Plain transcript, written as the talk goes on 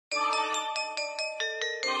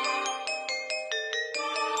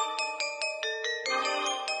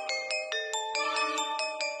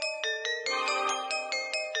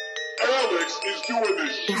Slex is doing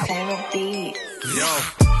this shit. Bufera beat.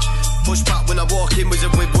 Yo. Push back when I walk in, wizard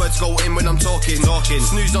with words go in when I'm talking.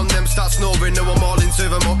 Snooze on them, start snoring, no I'm all in, serve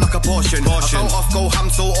them up like a portion. I felt off, go ham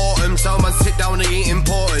till autumn, tell man sit down, he ain't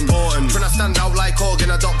important. Tryna stand out like organ,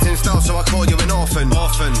 adopting style, so I call you an orphan.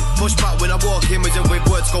 Push back when I walk in, wizard with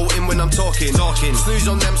words go in when I'm talking. Snooze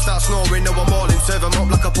on them, start snoring, no I'm all in, serve them up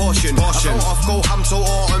like a portion. I felt off, go ham till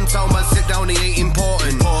autumn, tell man sit down, he ain't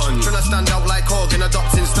important. Tryna stand out like organ,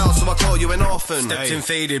 adopting style, so I call you an orphan. Stepped in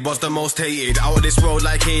faded, was the most hated, out of this world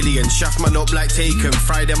like aliens. Shaft man up like Taken,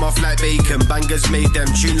 fry them off like bacon. Bangers made them,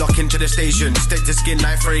 tune lock into the station. Stick to skin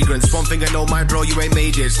like fragrance. One thing I know, my bro, you ain't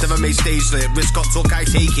made it. Never made stage lit, risk got took, I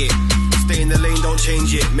take it. Stay in the lane, don't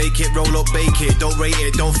change it. Make it, roll up, bake it. Don't rate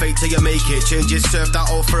it, don't fake till you make it. Change it, serve that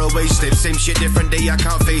all for a waste slip. Same shit, different day, I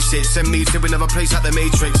can't face it. Send me to another place like the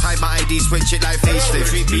Matrix. Hide my ID, switch it like facelift.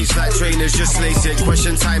 Treat beats like trainers, just lace it.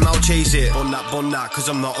 Question time, I'll chase it. Bun that, cause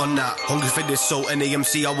I'm not on that. Hungry for this, so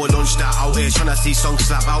NAMC, I will launch that. Out here, tryna see songs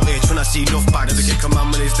slap. Out here, tryna see enough bags. Never get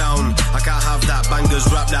command when it's down. I can't have that. Bangers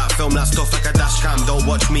rap that. Film that stuff like a dash cam. Don't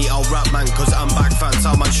watch me, I'll rap man, cause I'm back fan.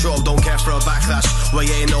 Tell man short, don't care for a backlash. We're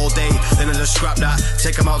getting all day, then I just scrap that.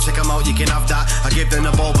 Take 'em out, you can have that. I give them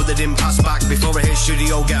the ball, but they didn't pass back. Before I hit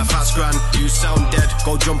studio, get a fast grand. You sound dead,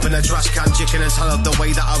 go jump in a trash can. Chicken and salad the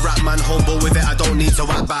way that I rap, man. Humble with it, I don't need to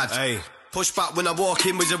act bad. Hey. Push back when I walk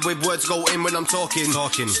in, wizard with words go in when I'm talking.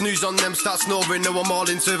 Snooze on them, start snoring, no I'm all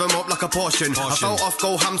in, serve them up like a portion. I felt off,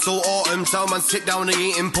 go ham till autumn, tell man sit down, he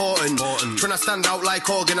ain't important. Tryna stand out like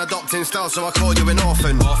organ, adopting style, so I call you an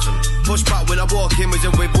orphan. Push back when I walk in,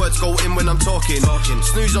 wizard with words go in when I'm talking.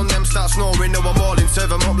 Snooze on them, start snoring, no I'm all in,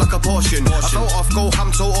 serve them up like a portion. I felt off, go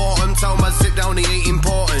ham till autumn, tell man sit down, he ain't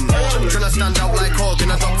important. Tryna stand out like organ,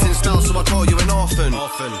 adopting style, so I call you an orphan.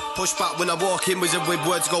 Push back when I walk in, wizard with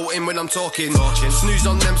words go in when I'm talking. Snooze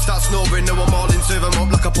on them, start snoring, no I'm all in, serve them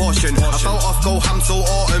up like a portion. I felt off, go ham till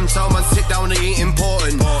autumn, tell man sit down, he ain't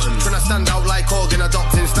important. Tryna stand out like organ,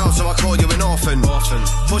 adopting style, so I call you an orphan.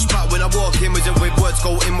 Push back when I walk in, wizard with words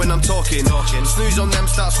go in when I'm talking. Snooze on them,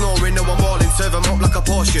 start snoring, no I'm all in, serve them up like a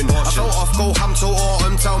portion. I felt off, go ham till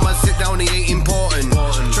autumn, tell man sit down, he ain't important.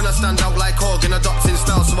 Tryna stand out like organ, adopting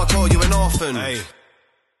style, so I call you an orphan.